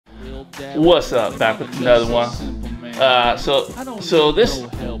What's up? Back with another one. So this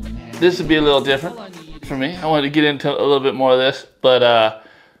would be a little different for me. I wanted to get into a little bit more of this, but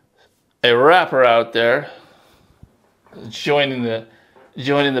a rapper out there joining the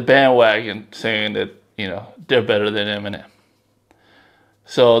bandwagon, saying that they're better than Eminem.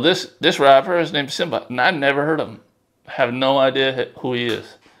 So this rapper is named Symba, and I never heard of him. I have no idea who he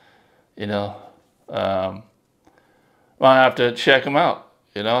is. Well, I have to check him out.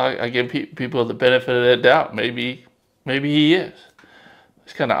 I give people the benefit of that doubt. Maybe he is.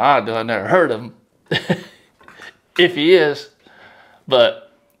 It's kind of odd though. I never heard of him. If he is,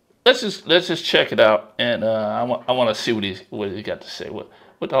 but let's just check it out, and I want to see what he's got to say. What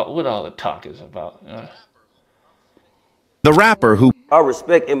all the talk is about. The rapper who I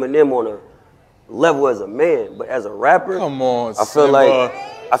respect Eminem on a level as a man, but as a rapper, come on, I feel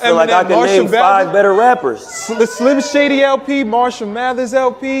like I can name 5 better rappers. The Slim Shady LP, Marshall Mathers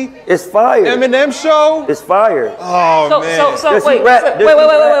LP. It's fire. Eminem show. It's fire. Oh man. So wait.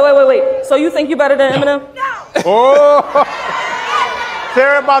 So you think you better than Eminem? No. Oh.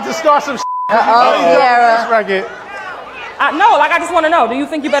 Sarah about to start some. Sarah. No, I just want to know. Do you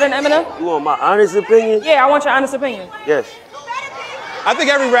think you better than Eminem? You want my honest opinion? Yeah, I want your honest opinion. Yes. I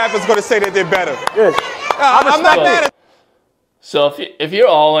think every rapper's going to say that they're better. Yes. I'm not mad at. So if you're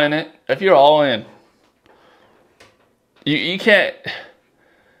all in it, you can't.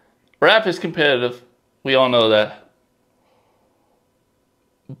 Rap is competitive. We all know that.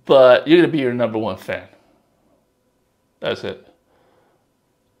 But you're gonna be your #1 fan. That's it.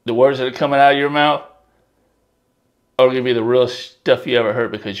 The words that are coming out of your mouth are gonna be the real stuff you ever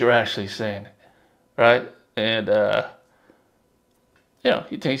heard, because you're actually saying it, right? And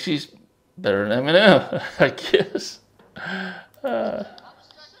he thinks he's better than Eminem, I guess. I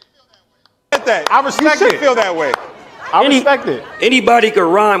respect it. Feel that way. I respect it. Anybody can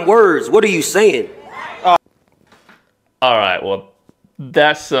rhyme words. What are you saying? All right. Well,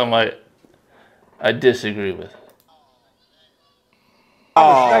 that's something I disagree with.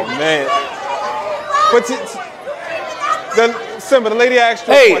 Oh man. But Symba, the lady asked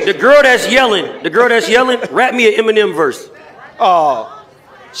you. Hey, the girl that's yelling, rap me an Eminem verse. Oh.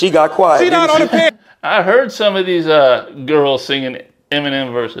 She got quiet. She not on the pen. I heard some of these girls singing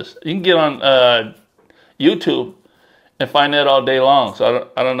Eminem verses. You can get on YouTube and find that all day long. So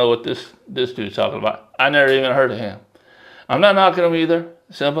I don't know what this dude's talking about. I never even heard of him. I'm not knocking him either,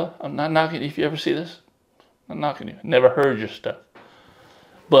 Symba. I'm not knocking you. If you ever see this, I'm not knocking you. Never heard your stuff.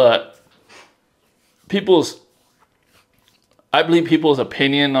 But I believe people's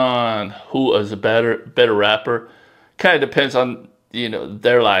opinion on who is a better rapper kind of depends on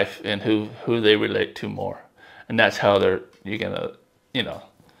their life and who they relate to more, and that's how you're gonna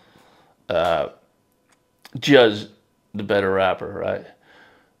judge the better rapper, right?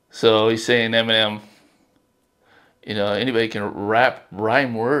 So he's saying Eminem, anybody can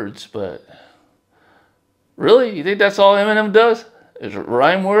rhyme words, but really, you think that's all Eminem does is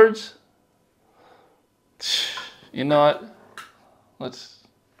rhyme words? You know what?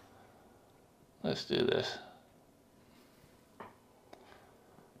 Let's do this.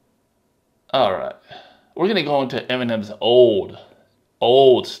 All right, we're gonna go into Eminem's old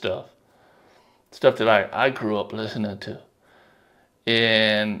stuff that I grew up listening to,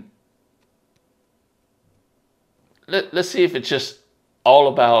 and let's see if it's just all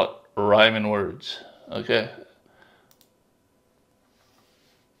about rhyming words. Okay,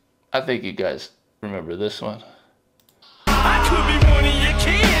 I think you guys remember this one. I could be one of your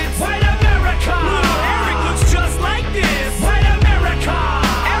kids. White America. Eric looks just like this. White America.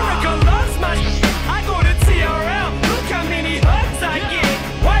 Erica loves my I go to TRL. Look how many hugs I get.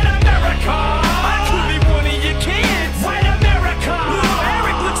 White America. I could be one of your kids. White America.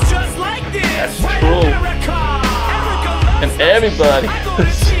 Eric looks just like this. That's White true. America. Erica loves And everybody I go to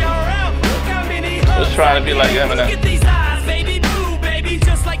TRL. Look how many hugs was trying to be like Eminem. Look at these eyes, baby blue, baby,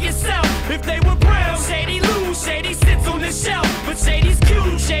 just like yourself. If they were brown, Shady lose, Shady sits on the shelf. But Shady's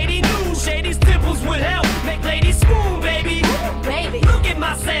cute, Shady new, Shady's dimples would help make ladies swoon, baby. Baby, look at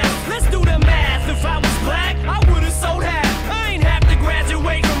myself. Let's do the math. If I was black, I would've sold half. I ain't have to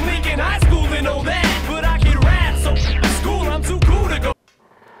graduate from Lincoln High School and all that, but I can rap. So in school, I'm too cool to go.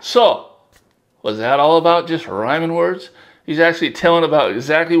 So, was that all about just rhyming words? He's actually telling about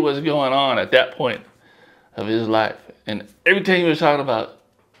exactly what's going on at that point of his life, and everything he was talking about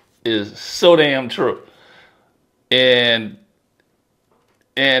is so damn true. And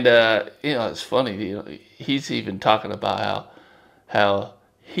it's funny, he's even talking about how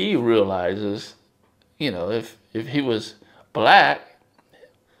he realizes, if he was black,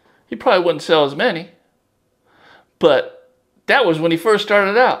 he probably wouldn't sell as many. But that was when he first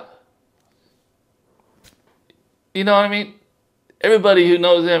started out. You know what I mean? Everybody who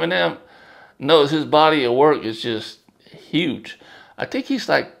knows Eminem knows his body of work is just huge. I think he's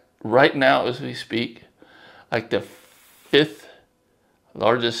like, right now as we speak, like the 5th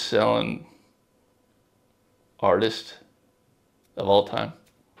largest selling artist of all time.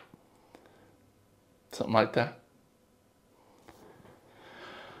 Something like that.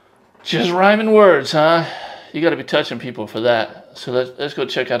 Just rhyming words, huh? You gotta be touching people for that. So let's go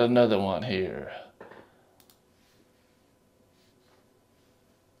check out another one here.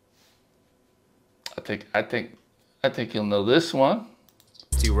 I think you'll know this one.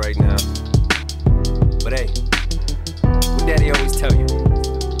 To you right now. But hey, what daddy always tell you?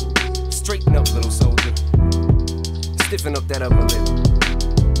 Straighten up, little soldier. Stiffen up that upper lip.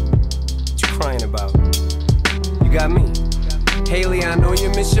 What you crying about? You got me. Haley, I know you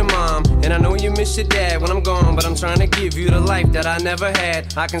miss your mom, and I know you miss your dad when I'm gone, but I'm trying to give you the life that I never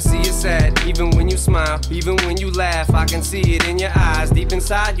had. I can see you sad, even when you smile, even when you laugh. I can see it in your eyes, deep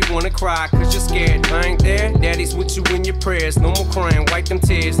inside you wanna cry, cause you're scared. I ain't there, daddy's with you in your prayers. No more crying, wipe them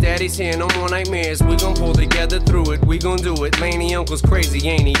tears. Daddy's here, no more nightmares. We gon' pull together through it, we gon' do it. Laney uncle's crazy,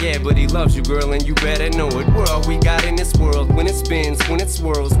 ain't he? Yeah, but he loves you, girl, and you better know it. We're all we got in this world, when it spins, when it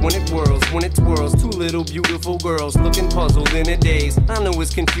swirls, when it whirls, when it twirls. Two little beautiful girls looking puzzled in it. Days. I know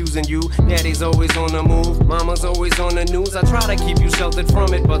it's confusing you. Daddy's always on the move, mama's always on the news. I try to keep you sheltered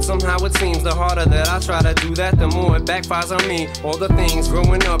from it, but somehow it seems the harder that I try to do that, the more it backfires on me. All the things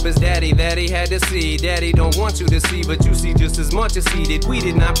growing up as daddy that he had to see. Daddy don't want you to see, but you see just as much as he did. We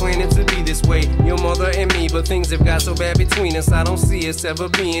did not plan it to be this way, your mother and me, but things have got so bad between us. I don't see us ever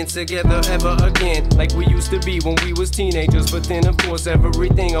being together ever again, like we used to be when we was teenagers. But then of course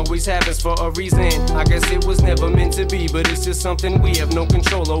everything always happens for a reason. I guess it was never meant to be, but it's just something we have no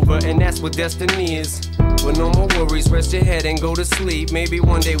control over, and that's what destiny is. But no more worries, rest your head and go to sleep. Maybe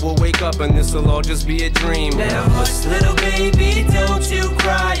one day we'll wake up and this'll all just be a dream. Now hush, little baby, don't you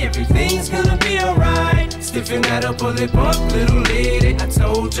cry. Everything's gonna be alright. Stiffen that upper lip up, little lady. I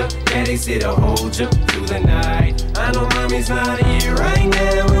told ya, daddy's here to hold ya through the night. I know mommy's not here right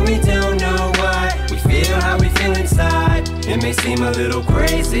now, and we don't know why. We feel how we feel inside. It may seem a little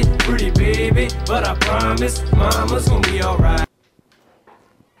crazy, pretty baby, but I promise mama's gonna be alright.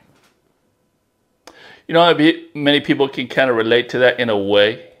 You know, many people can kind of relate to that in a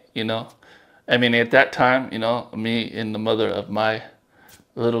way, you know. I mean, at that time, you know, me and the mother of my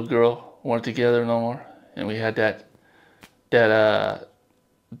little girl weren't together no more, and we had that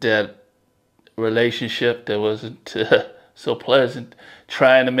relationship that wasn't so pleasant.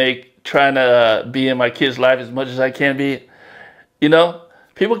 Trying to be in my kid's life as much as I can be, you know.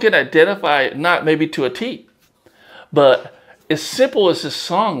 People can identify, not maybe to a T, but as simple as this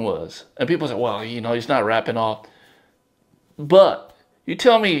song was, and people say, well, you know, he's not rapping all. But you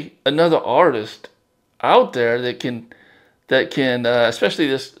tell me another artist out there that can, especially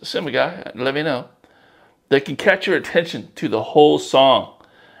this Symba guy, let me know, that can catch your attention to the whole song,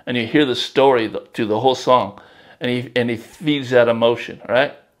 and you hear the story to the whole song, and he feeds that emotion,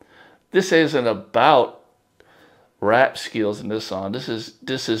 right? This isn't about rap skills in this song. This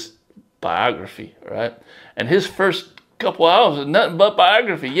is biography, right? And his first couple hours was nothing but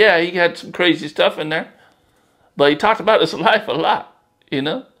biography. Yeah, he had some crazy stuff in there, but he talked about his life a lot, you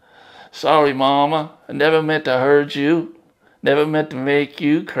know. Sorry, mama, I never meant to hurt you, never meant to make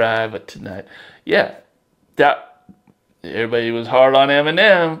you cry, but tonight, yeah, that everybody was hard on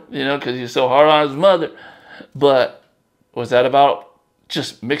Eminem, you know, because he's so hard on his mother. But was that about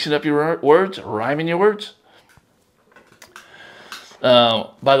just mixing up your words, rhyming your words?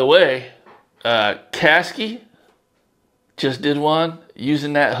 By the way, Kasky just did one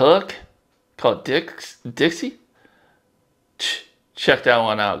using that hook called Dixie. Check that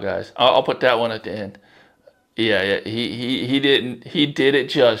one out, guys. I'll put that one at the end. Yeah, he did it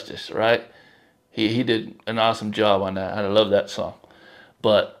justice, right? He did an awesome job on that. I love that song.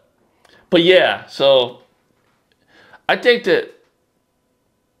 But yeah, so I think that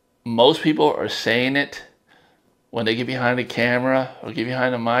most people are saying it when they get behind the camera or get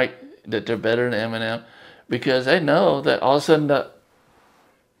behind the mic that they're better than Eminem, because they know that all of a sudden the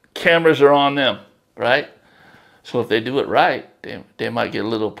cameras are on them, right? So if they do it right, they might get a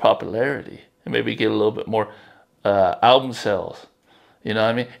little popularity and maybe get a little bit more album sales. You know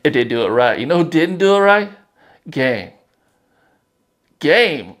what I mean? If they do it right. You know who didn't do it right? Game.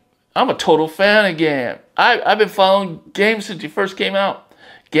 I'm a total fan of Game. I've been following Game since he first came out.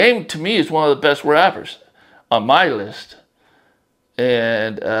 Game, to me, is one of the best rappers on my list.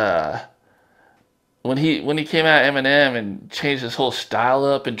 And when he came out, Eminem, and changed his whole style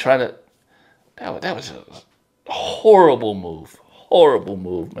up and tried to, that was a horrible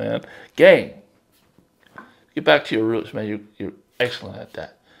move, man. Game, Get back to your roots, man. You're excellent at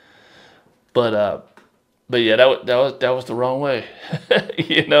that. But yeah, that was the wrong way.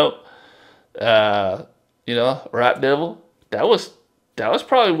 You know, Rap Devil. That was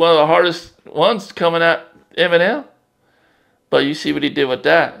probably one of the hardest ones coming at Eminem. But you see what he did with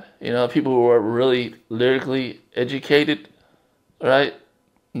that. You know, people who are really lyrically educated, right,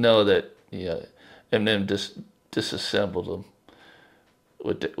 know that Eminem just disassembled them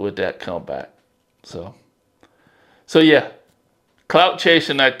with that comeback. So yeah, clout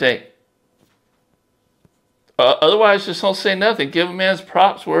chasing, I think. Otherwise, just don't say nothing. Give a man's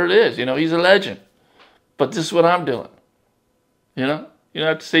props where it is. You know, he's a legend. But this is what I'm doing. You know, you don't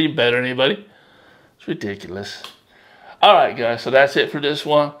have to say you're better than anybody. It's ridiculous. All right, guys, so that's it for this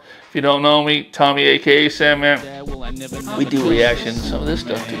one. If you don't know me, Tommy, a.k.a. Sandman, we do reactions to some of this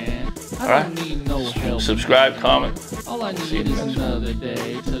stuff, too. All right? Subscribe, comment. All I need is another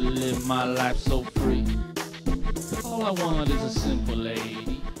day to live my life so free. All I want is a simple